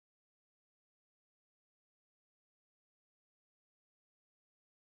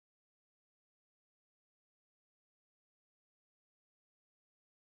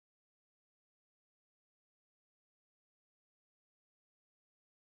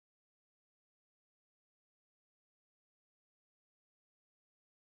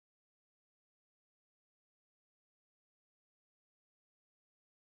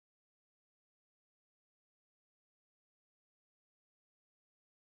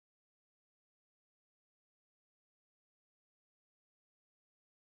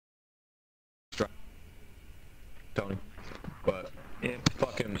Tony. But Yeah,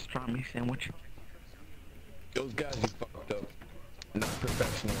 fucking pastrami sandwich. those guys you fucked up. Not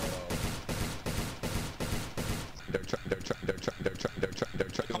professional at all. They're trying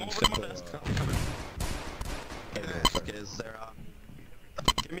doing simple. Is there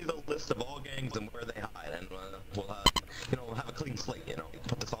give me the list of all gangs and where they hide, and we'll have, you know, have a clean slate, you know,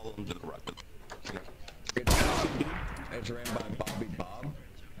 put this all under the rug. You know. It's LCD, it's ran by Bobby Bob,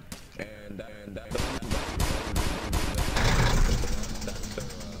 and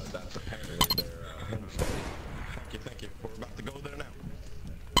that's apparently their home state. Thank you. We're about to go there now.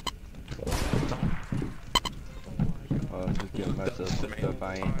 Just getting myself set up.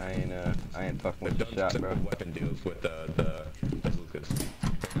 I ain't fucking with the shot, bro. Weapon deals with the Lucas.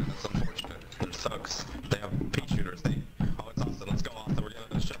 That's unfortunate. They're thugs. They have pea shooters. Oh, it's Austin. Let's go, Austin. We're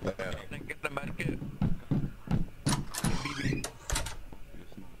gonna shut the gang. Get the medkit. BB.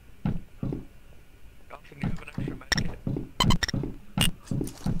 Austin, do you have an extra medkit?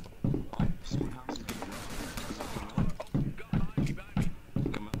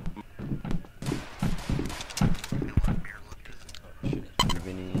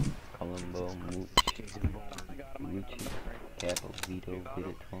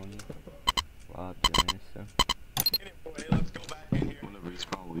 Tony. Wow, Janessa. Anyway, let's go back in here. Whenever he's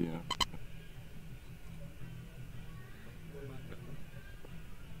probably, yeah.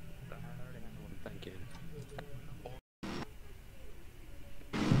 Thank you.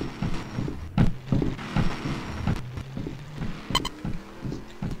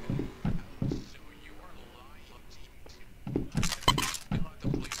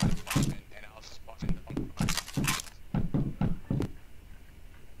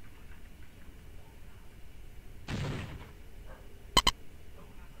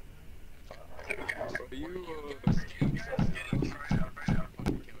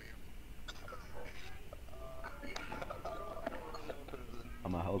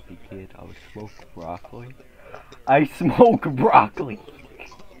 I'm a healthy kid. I would smoke broccoli. I smoke broccoli.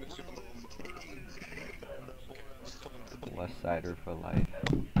 West Sider for life.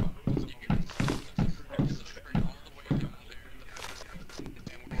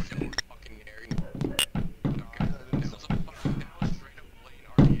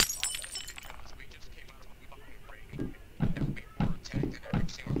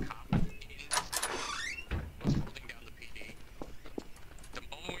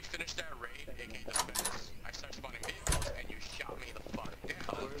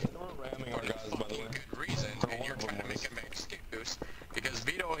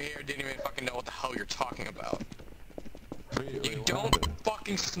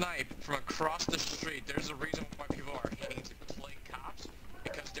 Snipe from across the street. There's a reason why people are hating to play cops,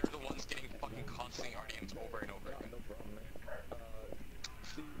 because they're the ones getting fucking constantly RDMs over and over again. No problem, man.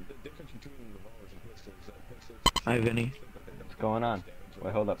 See, the difference between revolvers and pistols is that pistols... Hi, Vinny. What's going on?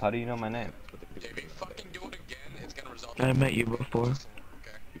 Wait, hold up. How do you know my name? If you fucking do it again, it's gonna result in... I met you before.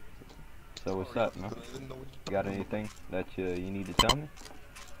 Okay. So what's up, man? You got anything that you need to tell me?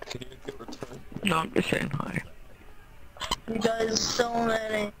 No, I'm just saying hi. You guys so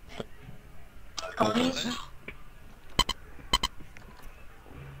many Tommies?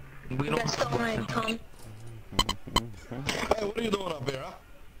 We You guys so many Tommies? Hey, what are you doing up here, huh?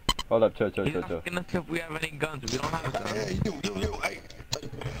 Hold up, chill. He's asking us if we have any guns. We don't have a gun. Hey, you, hey.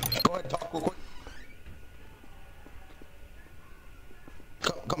 Go ahead, talk real quick.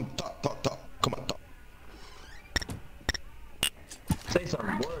 Come, talk. Come on, talk. Say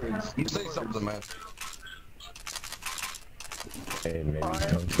some words. You say something, man. Hey, maybe he's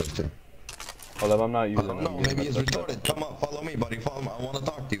tongue twisted. Hold up, I'm not using them. No, maybe he's retarded. Come on, follow me, buddy. Follow me. I want to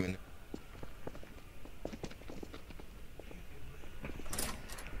talk to you.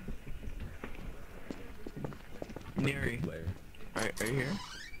 Neri. Are you here?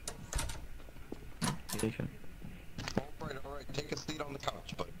 Station. Alright. Take a seat on the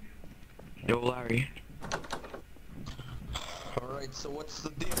couch, buddy. Yo, Larry. Alright, so what's the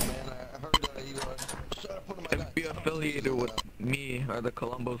deal, man? I heard you shut up one of my guys. If you're affiliated with me or the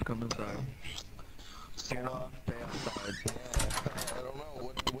Columbos, come inside. So, stay outside. Yeah, I don't know.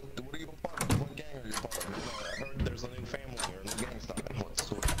 What are you part of? What gang are you part of? I heard there's a new family here, a new gang starting. What's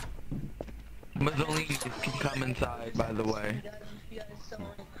Mazzolini can come inside, by the way. You guys so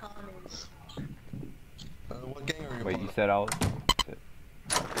many Tommies. what gang are you Wait, part you of? said I was...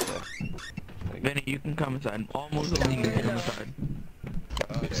 Vinny, you can come inside. All Mazzolini can come inside.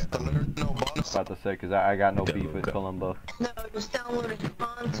 About to say, cause I got no beef with Columbo. No, just downloading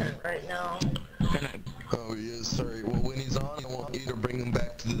content right now. Oh, yes, sorry. Well, when he's on, I want you to bring him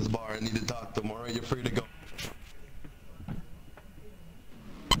back to this bar. I need to talk to him, alright? You're free to go.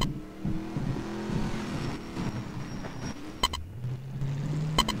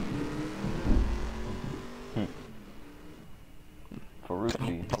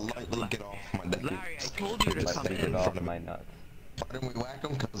 mean? politely get off my dick. Larry, I told you to Let's come get in. off my nuts. Why didn't we whack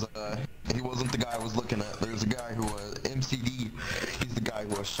him? Because he wasn't the guy I was looking at. There's a guy who MCD. He's the guy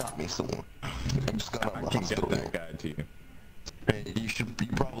who shot me. So I just got out of I the can get hospital. that guy to you. Hey, you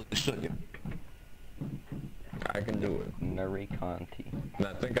probably shouldn't. I can do it. Nuri Conti. And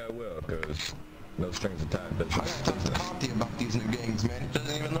I think I will, because no strings attached. I gotta talk to Conti about these new games, man. He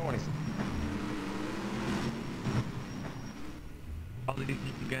doesn't even know anything. All these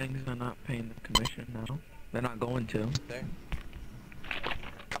gangs are not paying the commission now. They're not going to. There.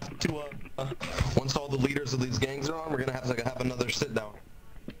 Once all the leaders of these gangs are on, we're gonna have to have another sit down.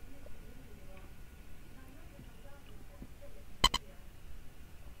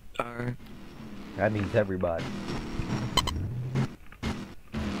 Alright. That means everybody.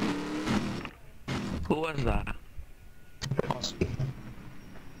 Who was that? Austin.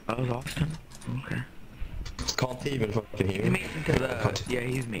 That was Austin? Okay. It's Conti even fucking here. He's made into the... Yeah,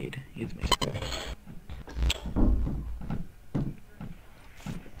 he's made. He's made.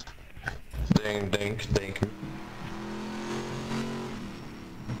 Ding, ding, ding.